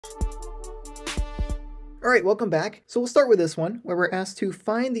Alright, welcome back. So we'll start with this one, where we're asked to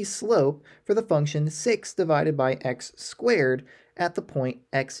find the slope for the function 6 divided by x squared at the point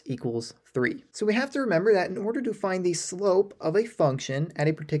x equals 3. So we have to remember that in order to find the slope of a function at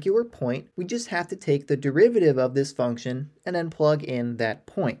a particular point, we just have to take the derivative of this function and then plug in that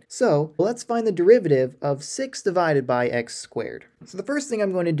point. So let's find the derivative of 6 divided by x squared. So the first thing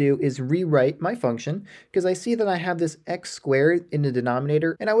I'm going to do is rewrite my function, because I see that I have this x squared in the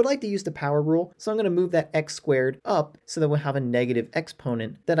denominator, and I would like to use the power rule, so I'm going to move that x squared up so that we'll have a negative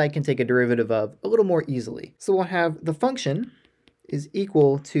exponent that I can take a derivative of a little more easily. So we'll have the function is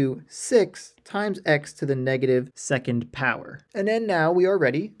equal to 6 times x to the negative second power. And then now we are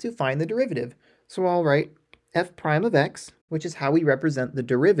ready to find the derivative. So I'll write f prime of x, which is how we represent the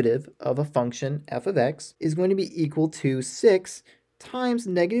derivative of a function f of x, is going to be equal to 6 times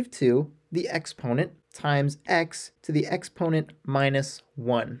negative 2, the exponent, times x to the exponent minus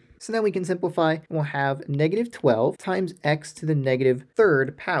 1. So now we can simplify, and we'll have negative 12 times x to the negative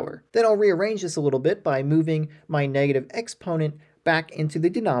third power. Then I'll rearrange this a little bit by moving my negative exponent back into the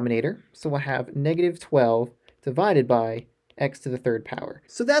denominator. So we'll have negative 12 divided by x to the third power.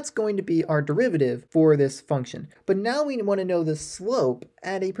 So that's going to be our derivative for this function. But now we want to know the slope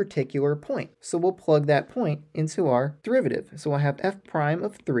at a particular point. So we'll plug that point into our derivative. So we'll have f prime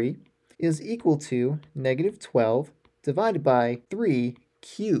of 3 is equal to negative 12 divided by 3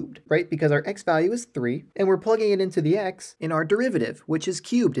 cubed, right? Because our x value is 3, and we're plugging it into the x in our derivative, which is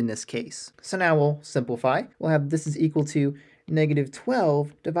cubed in this case. So now we'll simplify. We'll have this is equal to negative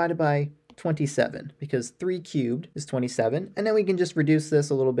 12 divided by 27, because 3 cubed is 27, and then we can just reduce this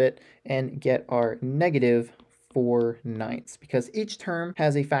a little bit and get our negative 4/9, because each term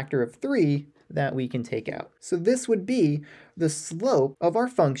has a factor of 3 that we can take out. So this would be the slope of our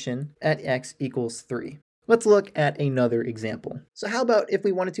function at x equals 3. Let's look at another example. So how about if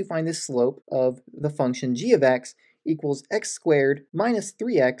we wanted to find the slope of the function g of x equals x squared minus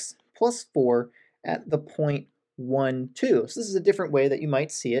 3x plus 4 at the point 1, 2. So this is a different way that you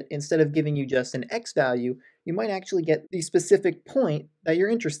might see it. Instead of giving you just an x value, you might actually get the specific point that you're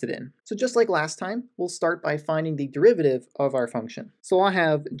interested in. So just like last time, we'll start by finding the derivative of our function. So I'll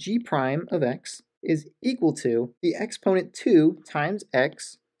have g prime of x is equal to the exponent 2 times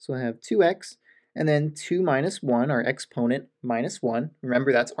x. So I have 2x, and then 2 minus 1, our exponent minus 1.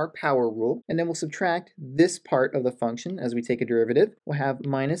 Remember, that's our power rule. And then we'll subtract this part of the function as we take a derivative. We'll have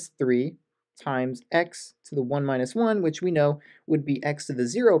minus 3 times x to the 1 minus 1, which we know would be x to the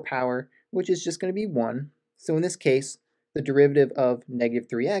 0 power, which is just going to be 1. So in this case, the derivative of negative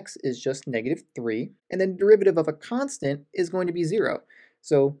 3x is just negative 3. And then the derivative of a constant is going to be 0.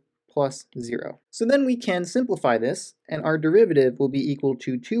 So plus 0. So then we can simplify this, and our derivative will be equal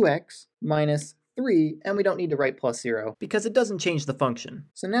to 2x minus 3, and we don't need to write plus 0 because it doesn't change the function.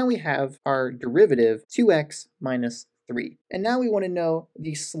 So now we have our derivative 2x minus 3. And now we want to know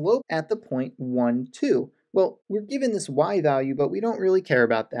the slope at the point 1, 2. Well, we're given this y value, but we don't really care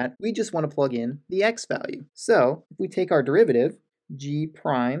about that. We just want to plug in the x value. So if we take our derivative, g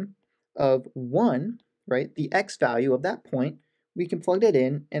prime of 1, right, the x value of that point, we can plug that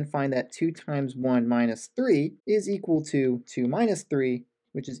in and find that 2 times 1 minus 3 is equal to 2 minus 3,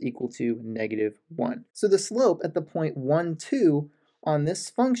 which is equal to negative 1. So the slope at the point 1, 2 on this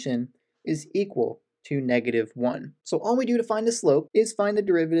function is equal to negative 1. So all we do to find the slope is find the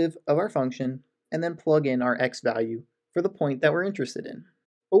derivative of our function and then plug in our x value for the point that we're interested in.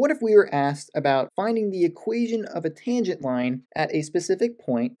 But what if we were asked about finding the equation of a tangent line at a specific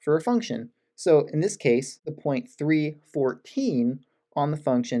point for a function? So in this case, the point 3, 14 on the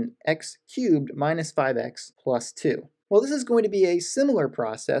function x cubed minus 5x plus 2. Well, this is going to be a similar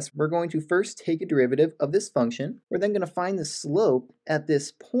process. We're going to first take a derivative of this function. We're then going to find the slope at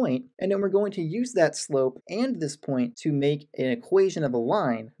this point, and then we're going to use that slope and this point to make an equation of a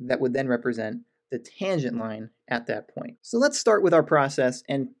line that would then represent the tangent line at that point. So let's start with our process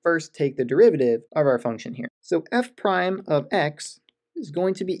and first take the derivative of our function here. So f prime of x is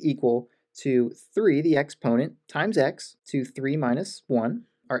going to be equal to 3, the exponent, times x to 3 minus 1.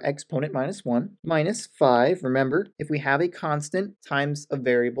 Our exponent minus 1, minus 5. Remember, if we have a constant times a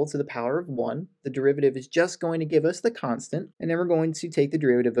variable to the power of 1, the derivative is just going to give us the constant, and then we're going to take the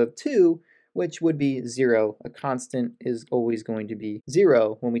derivative of 2, which would be 0. A constant is always going to be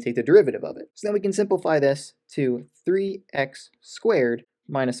 0 when we take the derivative of it. So then we can simplify this to 3x squared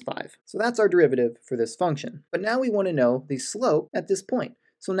minus 5. So that's our derivative for this function. But now we want to know the slope at this point.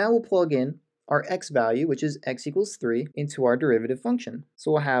 So now we'll plug in our x value, which is x equals 3, into our derivative function.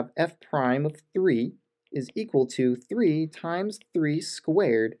 So we'll have f prime of 3 is equal to 3 times 3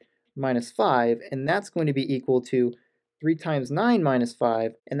 squared minus 5, and that's going to be equal to 3 times 9 minus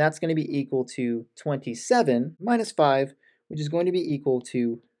 5, and that's going to be equal to 27 minus 5, which is going to be equal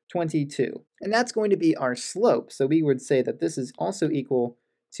to 22. And that's going to be our slope. So we would say that this is also equal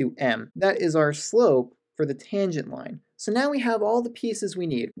to m. That is our slope for the tangent line. So now we have all the pieces we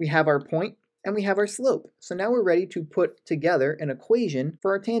need. We have our point and we have our slope. So now we're ready to put together an equation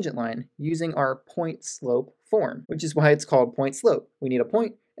for our tangent line using our point-slope form, which is why it's called point-slope. We need a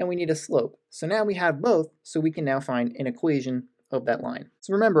point and we need a slope. So now we have both, so we can now find an equation of that line.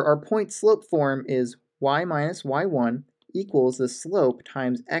 So remember, our point-slope form is y minus y1 equals the slope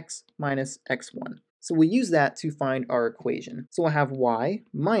times x minus x1. So we use that to find our equation. So we'll have y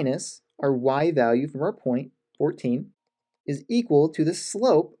minus our y value from our point, 14, is equal to the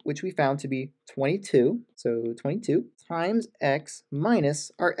slope, which we found to be 22, so 22, times x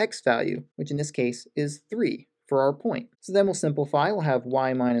minus our x value, which in this case is 3 for our point. So then we'll simplify. We'll have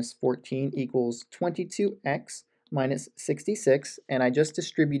y minus 14 equals 22x minus 66, and I just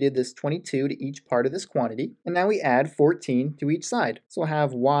distributed this 22 to each part of this quantity, and now we add 14 to each side. So we'll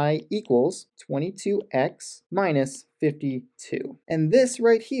have y equals 22x minus 52. And this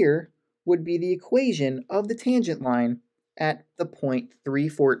right here would be the equation of the tangent line at the point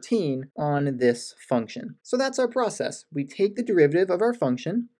 314 on this function. So that's our process. We take the derivative of our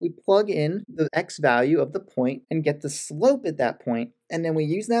function, we plug in the x value of the point and get the slope at that point, and then we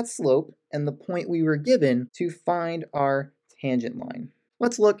use that slope and the point we were given to find our tangent line.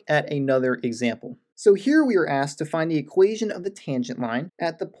 Let's look at another example. So here we are asked to find the equation of the tangent line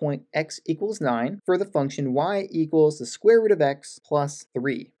at the point x equals 9 for the function y equals the square root of x plus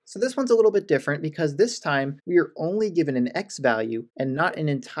 3. So this one's a little bit different because this time we are only given an x value and not an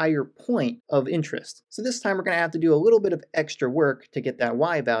entire point of interest. So this time we're going to have to do a little bit of extra work to get that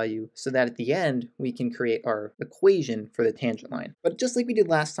y value so that at the end we can create our equation for the tangent line. But just like we did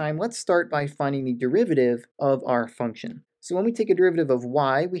last time, let's start by finding the derivative of our function. So when we take a derivative of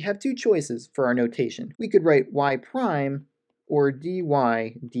y, we have two choices for our notation. We could write y prime or dy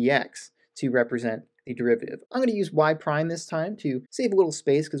dx to represent the derivative. I'm going to use y prime this time to save a little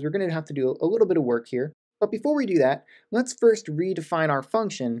space because we're going to have to do a little bit of work here. But before we do that, let's first redefine our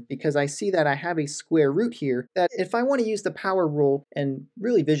function because I see that I have a square root here that if I want to use the power rule and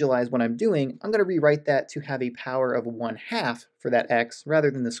really visualize what I'm doing, I'm going to rewrite that to have a power of 1/2 for that x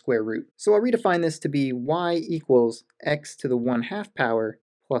rather than the square root. So I'll redefine this to be y equals x to the 1/2 power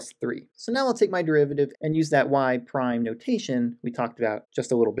plus 3. So now I'll take my derivative and use that y prime notation we talked about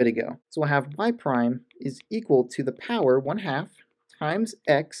just a little bit ago. So I'll have y prime is equal to the power 1/2 times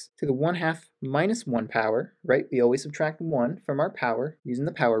x to the 1/2 minus 1 power, right? We always subtract 1 from our power using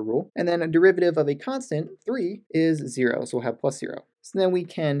the power rule. And then a derivative of a constant, 3, is 0, so we'll have plus 0. So then we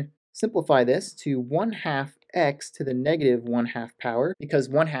can simplify this to 1/2 x to the negative 1/2 power, because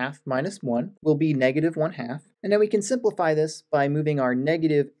 1/2 minus 1 will be negative 1/2. And then we can simplify this by moving our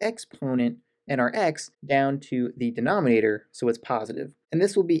negative exponent and our x down to the denominator, so it's positive. And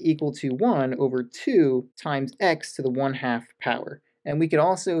this will be equal to 1 over 2 times x to the 1/2 power. And we could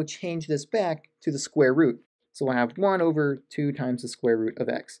also change this back to the square root. So we'll have 1 over 2 times the square root of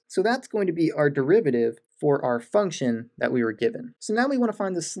x. So that's going to be our derivative for our function that we were given. So now we want to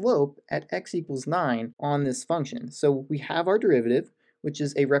find the slope at x equals 9 on this function. So we have our derivative, which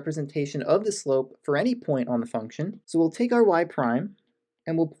is a representation of the slope for any point on the function. So we'll take our y prime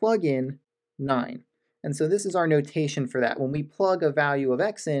and we'll plug in 9. And so this is our notation for that. When we plug a value of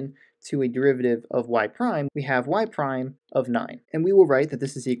x in to a derivative of y prime, we have y prime of 9. And we will write that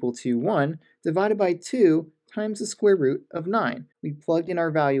this is equal to 1 divided by 2 times the square root of 9. We plugged in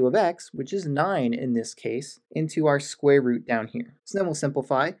our value of x, which is 9 in this case, into our square root down here. So then we'll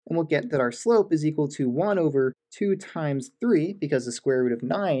simplify, and we'll get that our slope is equal to 1 over 2 times 3, because the square root of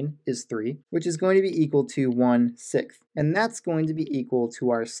 9 is 3, which is going to be equal to 1/6. And that's going to be equal to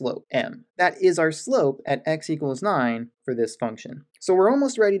our slope, m. That is our slope at x equals 9 for this function. So we're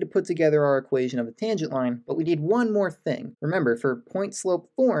almost ready to put together our equation of the tangent line, but we need one more thing. Remember, for point-slope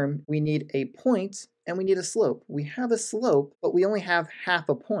form, we need a point and we need a slope. We have a slope, but we only have half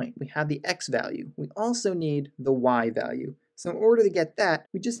a point. We have the x value. We also need the y value. So in order to get that,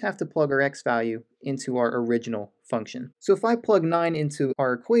 we just have to plug our x value into our original function. So if I plug 9 into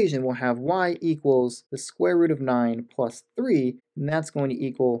our equation, we'll have y equals the square root of 9 plus 3, and that's going to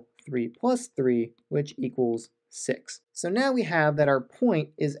equal 3 plus 3, which equals 6. So now we have that our point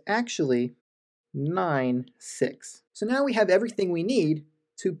is actually 9, 6. So now we have everything we need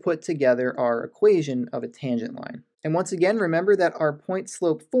to put together our equation of a tangent line. And once again, remember that our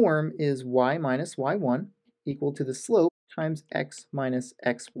point-slope form is y minus y1 equal to the slope times x minus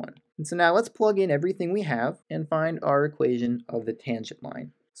x1. And so now let's plug in everything we have and find our equation of the tangent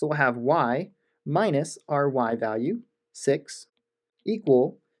line. So we'll have y minus our y value 6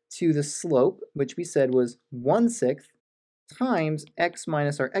 equal to the slope, which we said was 1/6, times x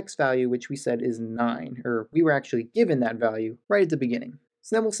minus our x value, which we said is 9, or we were actually given that value right at the beginning.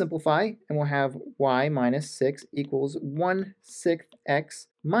 So then we'll simplify, and we'll have y minus 6 equals 1/6 x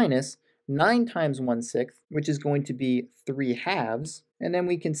minus 9 times 1/6, which is going to be 3/2. And then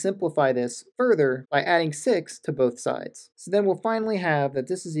we can simplify this further by adding 6 to both sides. So then we'll finally have that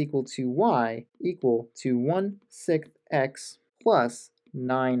this is equal to y equal to 1/6 x plus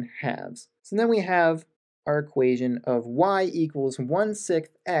 9/2. So then we have our equation of y equals 1/6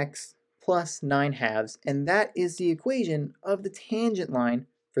 x plus 9/2, and that is the equation of the tangent line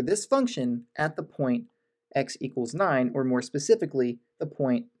for this function at the point x equals 9, or more specifically, the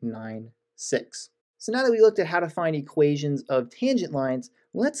point 9, 6. So now that we looked at how to find equations of tangent lines,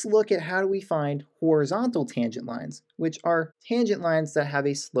 let's look at how do we find horizontal tangent lines, which are tangent lines that have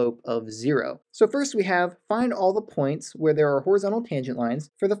a slope of 0. So first we have find all the points where there are horizontal tangent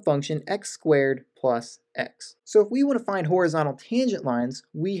lines for the function x squared plus x. So if we want to find horizontal tangent lines,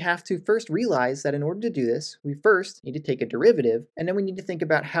 we have to first realize that in order to do this, we first need to take a derivative, and then we need to think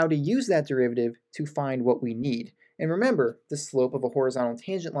about how to use that derivative to find what we need. And remember, the slope of a horizontal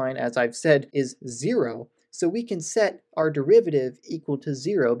tangent line, as I've said, is 0. So we can set our derivative equal to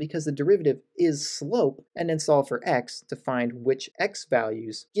 0 because the derivative is slope, and then solve for x to find which x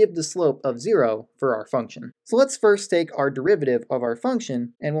values give the slope of 0 for our function. So let's first take our derivative of our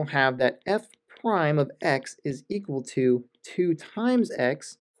function, and we'll have that f prime of x is equal to 2 times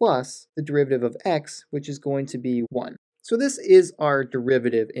x plus the derivative of x, which is going to be 1. So this is our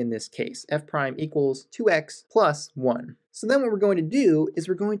derivative in this case. F prime equals 2x plus 1. So then what we're going to do is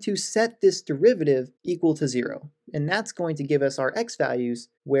we're going to set this derivative equal to 0. And that's going to give us our x values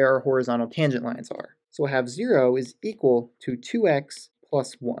where our horizontal tangent lines are. So we'll have 0 is equal to 2x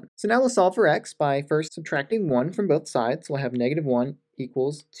plus 1. So now we'll solve for x by first subtracting 1 from both sides. We'll have negative 1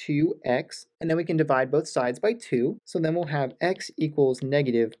 equals 2x, and then we can divide both sides by 2. So then we'll have x equals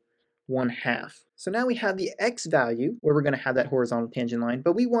negative 1/2. So now we have the x value where we're going to have that horizontal tangent line,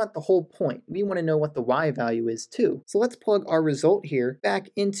 but we want the whole point. We want to know what the y value is too. So let's plug our result here back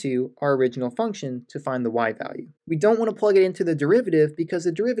into our original function to find the y value. We don't want to plug it into the derivative because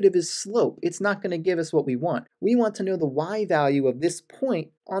the derivative is slope. It's not going to give us what we want. We want to know the y value of this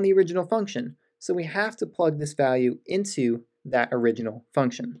point on the original function. So we have to plug this value into that original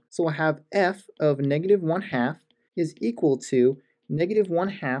function. So we'll have f of negative 1/2 is equal to negative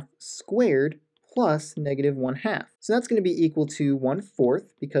 1/2 squared plus negative 1/2. So that's going to be equal to 1/4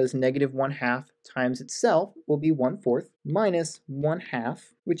 because negative 1/2 times itself will be 1/4 minus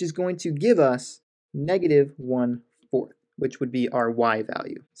 1/2, which is going to give us negative 1/4, which would be our y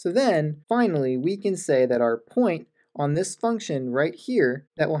value. So then finally we can say that our point on this function right here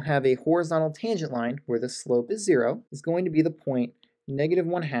that will have a horizontal tangent line where the slope is 0 is going to be the point negative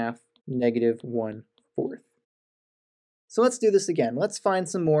 1/2, negative 1/4. So let's do this again. Let's find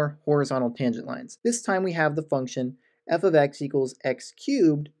some more horizontal tangent lines. This time we have the function f of x equals x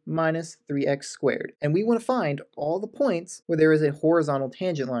cubed minus 3x squared. And we want to find all the points where there is a horizontal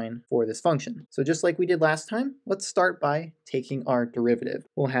tangent line for this function. So just like we did last time, let's start by taking our derivative.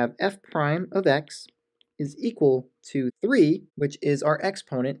 We'll have f prime of x is equal to 3, which is our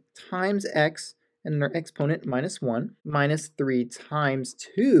exponent, times x, and our exponent minus 1, minus 3 times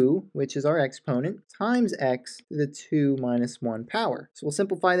 2, which is our exponent, times x to the 2 minus 1 power. So we'll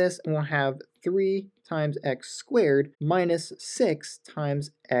simplify this, and we'll have 3 times x squared minus 6 times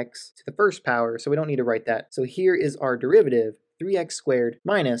x to the first power, so we don't need to write that. So here is our derivative, 3x squared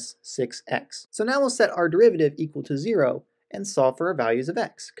minus 6x. So now we'll set our derivative equal to 0, and solve for our values of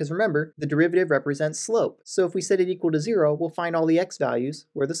x. Because remember, the derivative represents slope. So if we set it equal to 0, we'll find all the x values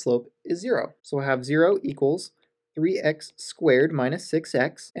where the slope is 0. So we'll have 0 equals 3x squared minus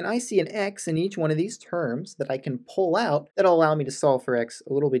 6x. And I see an x in each one of these terms that I can pull out that'll allow me to solve for x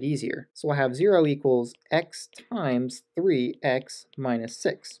a little bit easier. So we'll have 0 equals x times 3x minus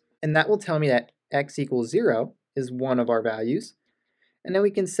 6. And that will tell me that x equals 0 is one of our values. And then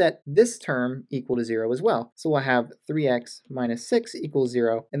we can set this term equal to 0 as well. So we'll have 3x minus 6 equals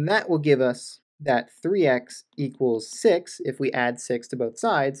 0, and that will give us that 3x equals 6 if we add 6 to both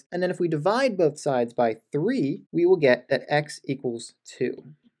sides. And then if we divide both sides by 3, we will get that x equals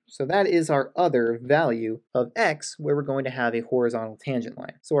 2. So that is our other value of x where we're going to have a horizontal tangent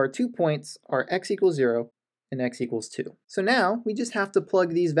line. So our 2 points are x equals 0 and x equals 2. So now we just have to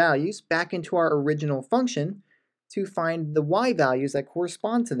plug these values back into our original function to find the y values that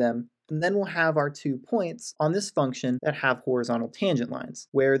correspond to them, and then we'll have our 2 points on this function that have horizontal tangent lines,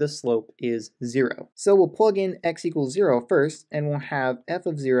 where the slope is 0. So we'll plug in x equals 0 first, and we'll have f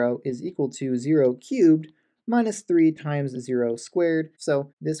of 0 is equal to 0 cubed minus 3 times 0 squared.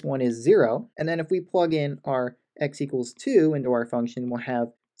 So this one is 0. And then if we plug in our x equals 2 into our function, we'll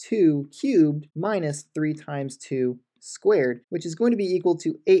have 2 cubed minus 3 times 2 squared, which is going to be equal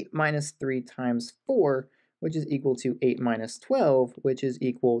to 8 minus 3 times 4, which is equal to 8 minus 12, which is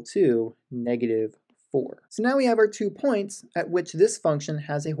equal to negative 4. So now we have our 2 points at which this function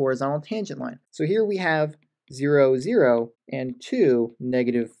has a horizontal tangent line. So here we have 0, 0, and 2,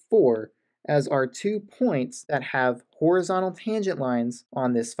 negative 4, as our 2 points that have horizontal tangent lines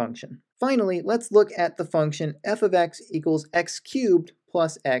on this function. Finally, let's look at the function f of x equals x cubed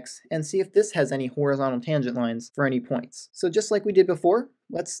plus x and see if this has any horizontal tangent lines for any points. So just like we did before,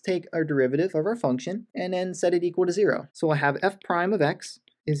 let's take our derivative of our function and then set it equal to 0. So we'll have f prime of x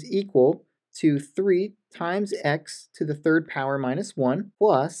is equal to 3 times x to the third power minus 1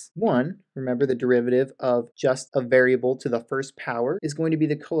 plus 1. Remember, the derivative of just a variable to the first power is going to be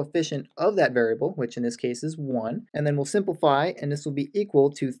the coefficient of that variable, which in this case is 1. And then we'll simplify, and this will be equal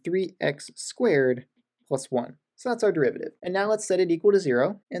to 3x squared plus 1. So that's our derivative. And now let's set it equal to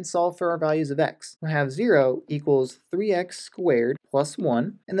 0 and solve for our values of x. We'll have 0 equals 3x squared plus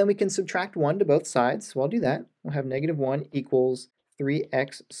 1. And then we can subtract 1 to both sides, so I'll do that. We'll have negative 1 equals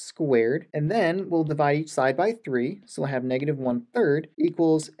 3x squared, and then we'll divide each side by 3, so we'll have negative 1/3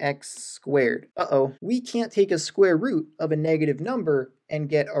 equals x squared. We can't take a square root of a negative number and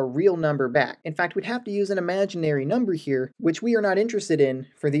get a real number back. In fact, we'd have to use an imaginary number here, which we are not interested in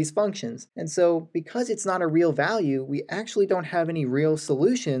for these functions. And so, because it's not a real value, we actually don't have any real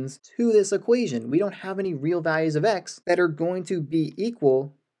solutions to this equation. We don't have any real values of x that are going to be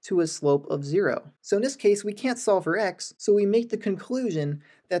equal to a slope of 0. So in this case, we can't solve for x, so we make the conclusion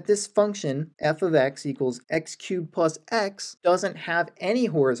that this function, f of x equals x cubed plus x, doesn't have any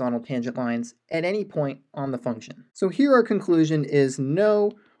horizontal tangent lines at any point on the function. So here our conclusion is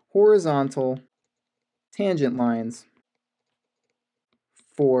no horizontal tangent lines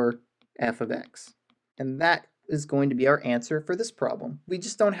for f of x. And that is going to be our answer for this problem. We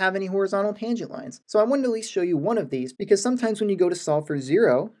just don't have any horizontal tangent lines. So I wanted to at least show you one of these, because sometimes when you go to solve for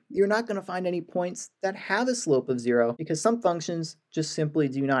 0, you're not going to find any points that have a slope of 0, because some functions just simply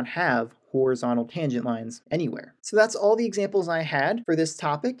do not have horizontal tangent lines anywhere. So that's all the examples I had for this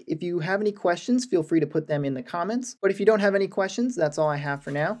topic. If you have any questions, feel free to put them in the comments. But if you don't have any questions, that's all I have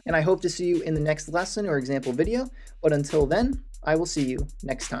for now. And I hope to see you in the next lesson or example video. But until then, I will see you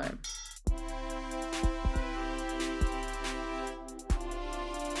next time.